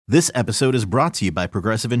This episode is brought to you by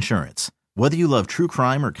Progressive Insurance. Whether you love true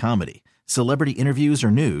crime or comedy, celebrity interviews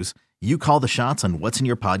or news, you call the shots on what's in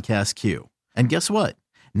your podcast queue. And guess what?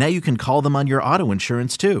 Now you can call them on your auto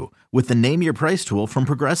insurance too with the Name Your Price tool from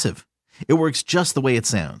Progressive. It works just the way it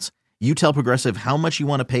sounds. You tell Progressive how much you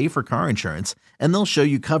want to pay for car insurance, and they'll show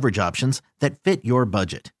you coverage options that fit your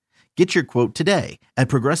budget. Get your quote today at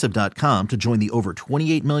Progressive.com to join the over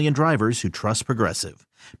 28 million drivers who trust Progressive.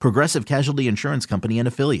 Progressive Casualty Insurance Company and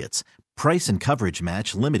Affiliates. Price and coverage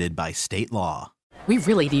match limited by state law. We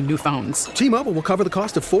really need new phones. T-Mobile will cover the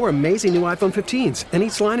cost of 4 amazing new iPhone 15s, and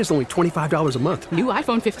each line is only $25 a month. New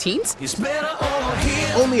iPhone 15s? It's better over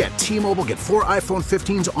here. Only at T-Mobile, get 4 iPhone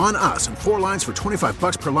 15s on us and 4 lines for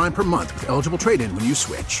 $25 per line per month with eligible trade-in when you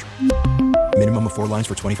switch. Minimum of 4 lines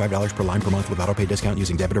for $25 per line per month with autopay discount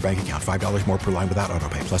using debit or bank account. $5 more per line without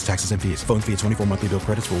autopay, plus taxes and fees. Phone fee at 24 monthly bill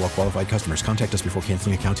credits for well-qualified customers. Contact us before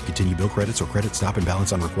canceling account to continue bill credits or credit stop and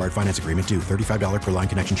balance on required finance agreement due. $35 per line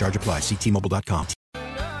connection charge applies. See T-Mobile.com.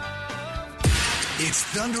 It's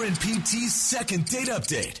Thunder and PT's second date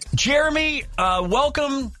update. Jeremy,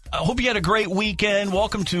 welcome. I hope you had a great weekend.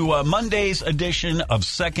 Welcome to Monday's edition of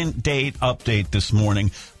Second Date Update this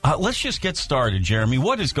morning. Let's just get started, Jeremy.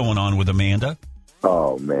 What is going on with Amanda?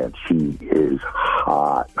 Oh, man, she is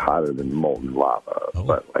hot, hotter than molten lava. Oh.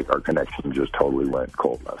 But, our connection just totally went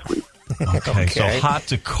cold last week. Okay, so hot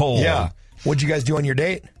to cold. Yeah. What'd you guys do on your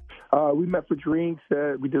date? We met for drinks.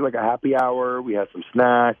 We did, a happy hour. We had some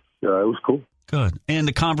snacks. It was cool. Good. And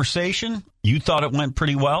the conversation, you thought it went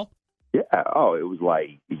pretty well? Yeah. Oh, it was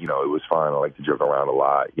it was fun. I like to joke around a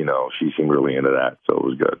lot. She seemed really into that, so it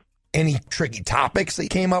was good. Any tricky topics that you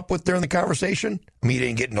came up with during the conversation? I mean, you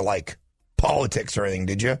didn't get into, politics or anything,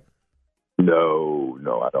 did you? No,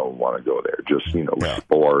 I don't want to go there. Just,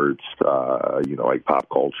 sports, pop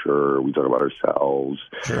culture. We talk about ourselves.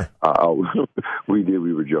 Sure.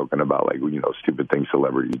 We were joking about, stupid things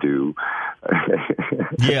celebrities do.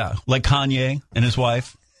 Yeah, like Kanye and his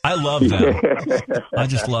wife. I love them. I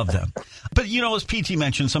just love them. But, as PT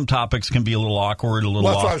mentioned, some topics can be a little awkward, a little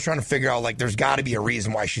Well, that's off. what I was trying to figure out. There's got to be a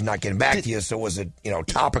reason why she's not getting back to you. So was it,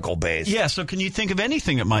 topical based? Yeah, so can you think of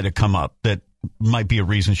anything that might have come up that might be a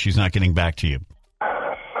reason she's not getting back to you?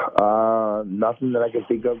 Nothing that I can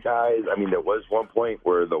think of, guys. I mean, there was one point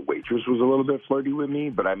where the waitress was a little bit flirty with me,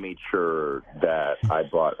 but I made sure that I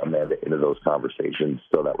brought Amanda into those conversations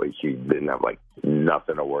so that way she didn't have,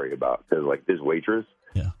 nothing to worry about. Because, this waitress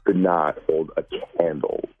could not hold a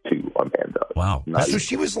candle to Amanda. Wow. So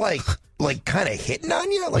she was, kind of hitting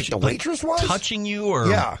on you? The waitress was? Touching you, or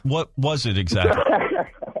yeah. What was it exactly?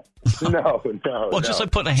 No. Well, just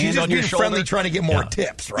putting a hand on your shoulder. Friendly, trying to get more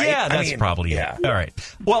tips, right? Yeah, that's probably it. All right.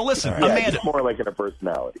 Well, listen, Yeah, Amanda. it's more like in a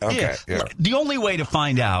personality. Okay. Yeah. The only way to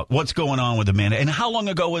find out what's going on with Amanda, and how long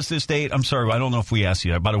ago was this date? I'm sorry, I don't know if we asked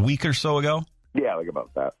you that. About a week or so ago? Yeah,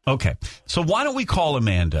 about that. Okay. So why don't we call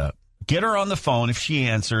Amanda, get her on the phone if she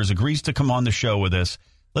answers, agrees to come on the show with us.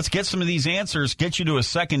 Let's get some of these answers, get you to a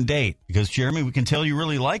second date. Because, Jeremy, we can tell you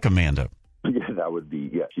really like Amanda. Yeah, that would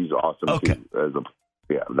be, she's awesome. Okay.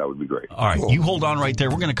 Yeah, that would be great. All right, Cool. You hold on right there.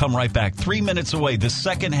 We're going to come right back. 3 minutes away, the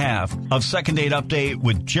second half of Second Date Update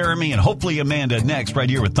with Jeremy and hopefully Amanda next, right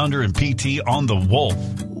here with Thunder and PT on the Wolf.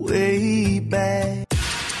 Way back.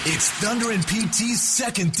 It's Thunder and PT's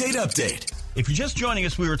second date update. If you're just joining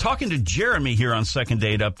us, we were talking to Jeremy here on Second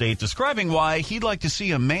Date Update, describing why he'd like to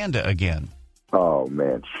see Amanda again. Oh,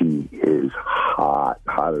 man, she is hot,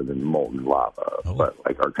 hotter than molten lava. Oh. But,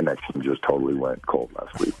 our connection just totally went cold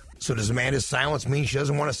last week. So does Amanda's silence mean she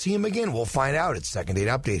doesn't want to see him again? We'll find out. It's Second Date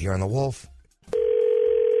Update here on The Wolf.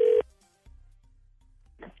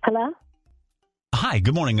 Hello? Hi,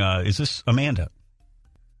 good morning. Is this Amanda?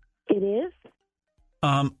 It is?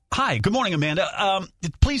 Hi, good morning, Amanda.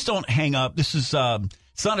 Please don't hang up. This is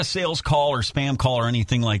it's not a sales call or spam call or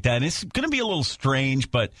anything like that. It's going to be a little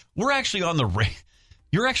strange, but we're actually on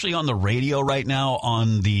you're actually on the radio right now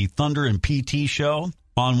on the Thunder and PT show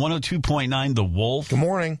on 102.9 The Wolf. Good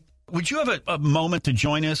morning. Would you have a moment to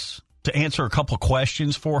join us to answer a couple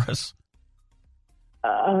questions for us?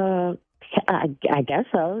 I guess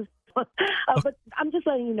so. But I'm just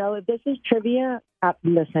letting you know, if this is trivia,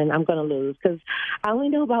 listen, I'm going to lose because I only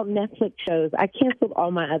know about Netflix shows. I canceled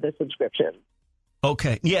all my other subscriptions.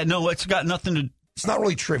 Okay. Yeah, no, it's got nothing to... It's not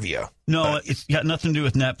really trivia. No, it's got nothing to do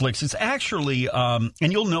with Netflix. It's actually, and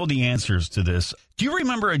you'll know the answers to this. Do you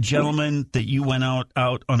remember a gentleman that you went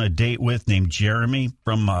out on a date with named Jeremy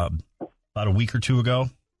from about a week or two ago?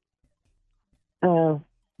 Oh.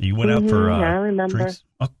 You went out for I remember. drinks?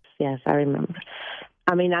 Oh. Yes, I remember.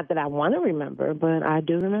 I mean, not that I want to remember, but I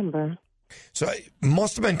do remember. So it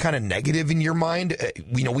must have been kind of negative in your mind.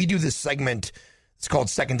 We do this segment It's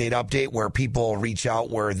called Second Date Update, where people reach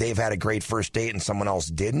out where they've had a great first date and someone else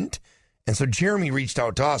didn't. And so Jeremy reached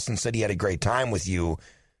out to us and said he had a great time with you.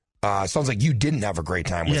 Sounds like you didn't have a great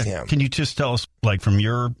time with him. Can you just tell us, like, from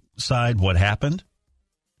your side, what happened?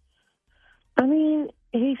 I mean,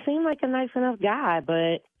 he seemed like a nice enough guy,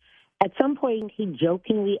 but at some point he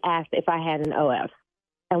jokingly asked if I had an OF.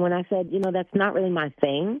 And when I said, that's not really my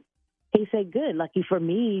thing, he said, good, lucky for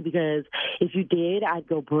me, because if you did, I'd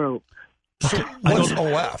go broke. So what's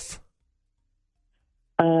OF?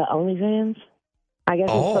 OnlyFans. I guess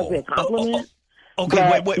it's supposed to be a compliment.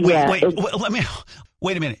 Okay, but,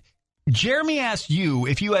 wait a minute. Jeremy asked you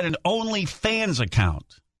if you had an OnlyFans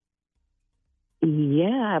account.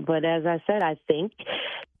 Yeah, but as I said, I think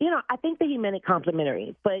that he meant it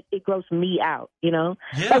complimentary, but it grossed me out, Yeah.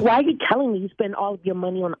 Like, why are you telling me you spend all of your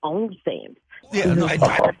money on OnlyFans? Yeah, no,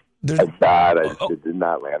 It did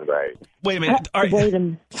not land right. Wait a minute.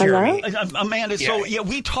 Hello? Amanda, so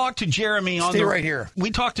we talked to Jeremy on Stay right here.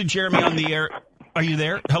 We talked to Jeremy on the air. Are you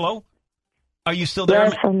there? Hello? Are you still there?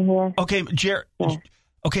 Yes, I'm here. Okay,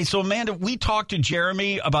 Okay, so Amanda, we talked to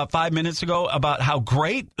Jeremy about 5 minutes ago about how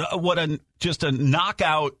great, just a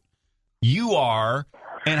knockout you are,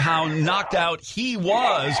 and how knocked out he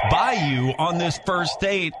was by you on this first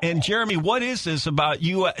date. And Jeremy, what is this about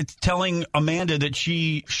you telling Amanda that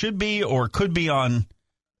she should be or could be on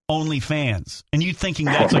OnlyFans, and you thinking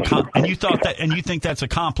that's and you think that's a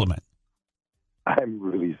compliment? I'm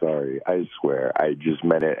really sorry. I swear. I just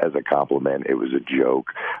meant it as a compliment. It was a joke.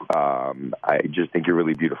 I just think you're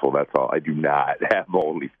really beautiful. That's all. I do not have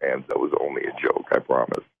OnlyFans. That was only a joke. I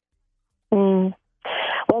promise.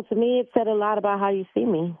 Well, to me, it said a lot about how you see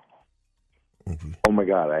me. Oh, my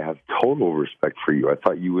God. I have total respect for you. I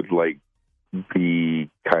thought you would, be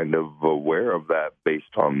kind of aware of that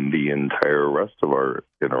based on the entire rest of our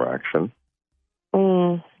interaction.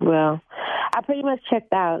 Well, I pretty much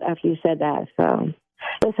checked out after you said that. So,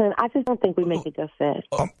 listen, I just don't think we make a good fit.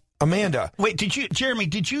 Amanda. Wait, Jeremy,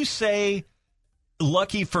 did you say,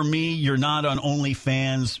 lucky for me, you're not on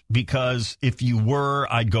OnlyFans because if you were,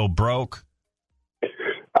 I'd go broke?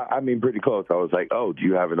 I mean, pretty close. I was like, oh, do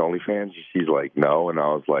you have an OnlyFans? She's like, no. And I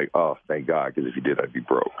was like, oh, thank God, because if you did, I'd be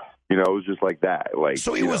broke. It was just like that.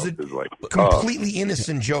 So it was a completely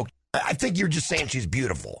innocent joke. I think you're just saying she's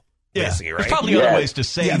beautiful. Yeah, right? There's probably other ways to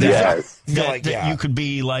say that you could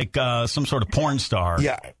be like some sort of porn star.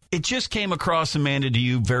 Yeah. It just came across, Amanda, to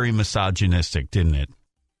you very misogynistic, didn't it?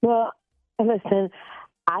 Well, listen,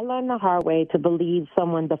 I learned the hard way to believe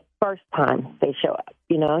someone the first time they show up.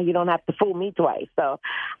 You don't have to fool me twice. So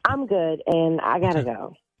I'm good, and I got to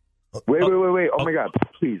go. Wait. Oh, my God.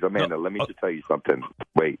 Please, Amanda, let me just tell you something.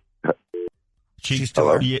 Wait. She's still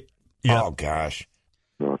there? Yeah. Oh, gosh.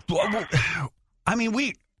 I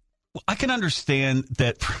mean, I can understand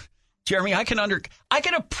that, Jeremy. I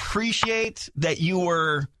can appreciate that you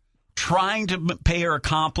were trying to pay her a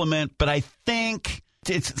compliment, but I think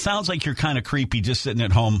it sounds like you're kind of creepy just sitting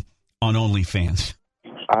at home on OnlyFans.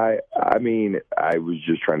 I mean, I was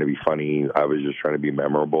just trying to be funny. I was just trying to be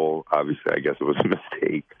memorable. Obviously, I guess it was a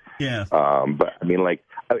mistake. Yeah. But I mean,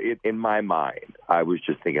 in my mind, I was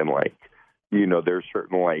just thinking, there's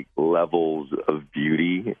certain levels of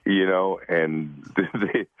beauty, and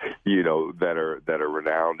that are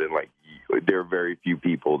renowned, and there are very few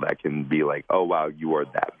people that can be like, oh wow, you are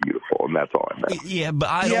that beautiful, and that's all I meant. Yeah, but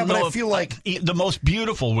I don't know. I feel like the most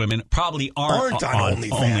beautiful women probably aren't on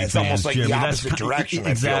OnlyFans. It's almost like the opposite direction.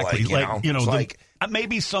 Exactly. I feel like,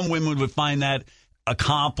 maybe some women would find that a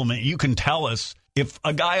compliment. You can tell us. If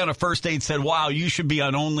a guy on a first date said, wow, you should be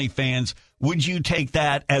on OnlyFans, would you take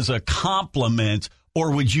that as a compliment,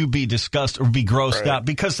 or would you be disgusted or be grossed out?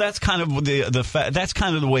 Because that's kind of that's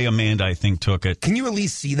kind of the way Amanda, I think, took it. Can you at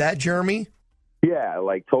least see that, Jeremy? Yeah,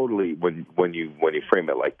 totally. When you frame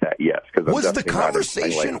it like that, yes. Because was the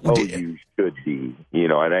conversation? You should be,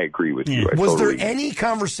 and I agree with you. Was there any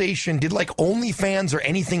conversation? Did OnlyFans or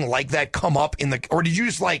anything like that come up or did you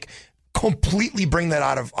just completely bring that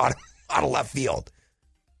out of left field?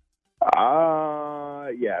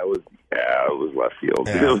 Yeah, it was left field.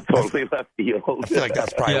 Yeah. It was totally left field. I feel like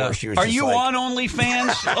that's probably where she was. Are you on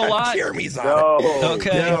OnlyFans a lot? Jeremy's on it.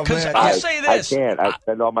 Okay, because I'll say this. I can't. I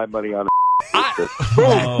spend all my money on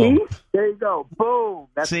Boom. There you go. Boom.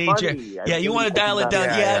 That's funny. You want to dial it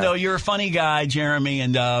down. No, you're a funny guy, Jeremy.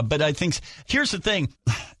 And but I think here's the thing,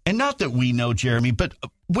 and not that we know Jeremy, but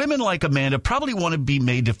women like Amanda probably want to be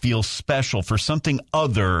made to feel special for something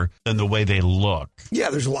other than the way they look. Yeah,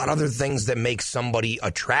 there's a lot of other things that make somebody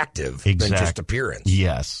attractive than just appearance.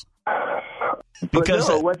 Yes. Because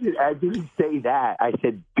I didn't say that. I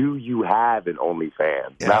said, do you have an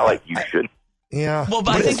OnlyFans? Not like you should. Yeah. Well,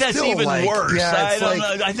 but I think that's even worse. Yeah, I don't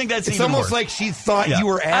know. I think that's even worse. It's almost like she thought you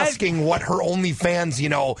were asking what her OnlyFans,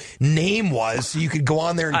 name was, so you could go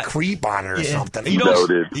on there and creep on it or something.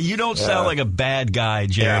 You don't sound like a bad guy,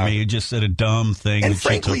 Jeremy. You just said a dumb thing and that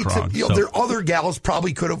frankly, she took wrong. There other gals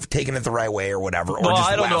probably could have taken it the right way or whatever. Or Well, just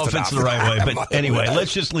I don't know if it's the right way, but anyway,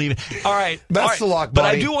 let's just leave it. All right. Best of luck, But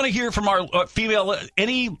buddy. I do want to hear from our female,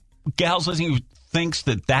 any gals listening who thinks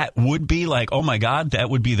that would be like, oh my God, that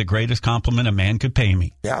would be the greatest compliment a man could pay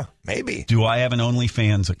me. Yeah, maybe. Do I have an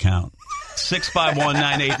OnlyFans account?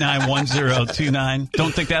 651-989-1029.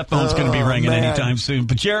 Don't think that phone's going to be ringing anytime soon.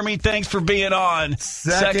 But Jeremy, thanks for being on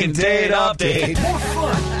Second Date Update. More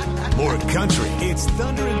fun, more country. It's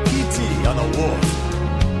Thunder and PT on the Wolf.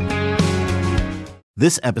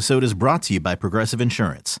 This episode is brought to you by Progressive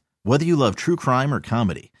Insurance. Whether you love true crime or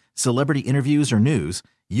comedy, celebrity interviews or news,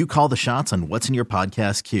 you call the shots on what's in your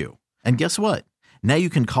podcast queue. And guess what? Now you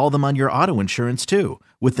can call them on your auto insurance too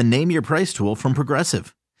with the Name Your Price tool from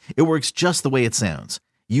Progressive. It works just the way it sounds.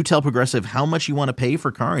 You tell Progressive how much you want to pay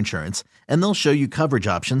for car insurance, and they'll show you coverage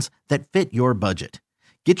options that fit your budget.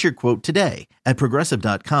 Get your quote today at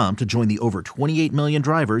Progressive.com to join the over 28 million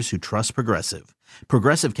drivers who trust Progressive.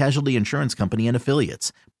 Progressive Casualty Insurance Company and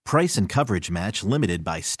Affiliates. Price and coverage match limited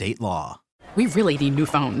by state law. We really need new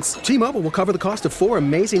phones. T-Mobile will cover the cost of 4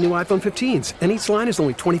 amazing new iPhone 15s, and each line is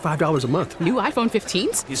only $25 a month. New iPhone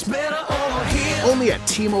 15s? It's better over here. Only at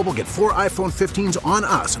T-Mobile, get 4 iPhone 15s on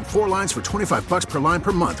us and 4 lines for $25 per line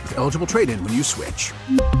per month with eligible trade-in when you switch.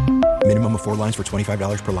 Minimum of 4 lines for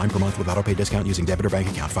 $25 per line per month with autopay discount using debit or bank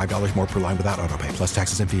account. $5 more per line without autopay, plus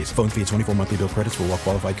taxes and fees. Phone fee at 24 monthly bill credits for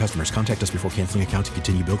well-qualified customers. Contact us before canceling account to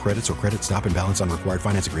continue bill credits or credit stop and balance on required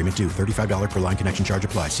finance agreement due. $35 per line connection charge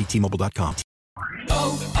applies. See T-Mobile.com.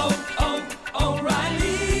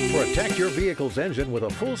 O'Reilly. Protect your vehicle's engine with a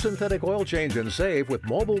full synthetic oil change and save with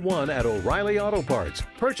Mobile One at O'Reilly Auto Parts.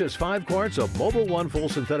 Purchase 5 quarts of Mobile One full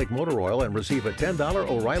synthetic motor oil and receive a $10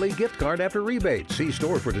 O'Reilly gift card after rebate. See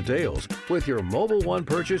store for details. With your Mobile One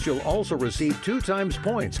purchase, you'll also receive 2 times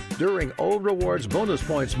points during O Rewards Bonus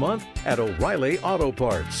Points Month at O'Reilly Auto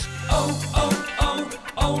Parts.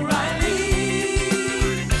 O'Reilly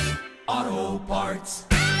Auto Parts.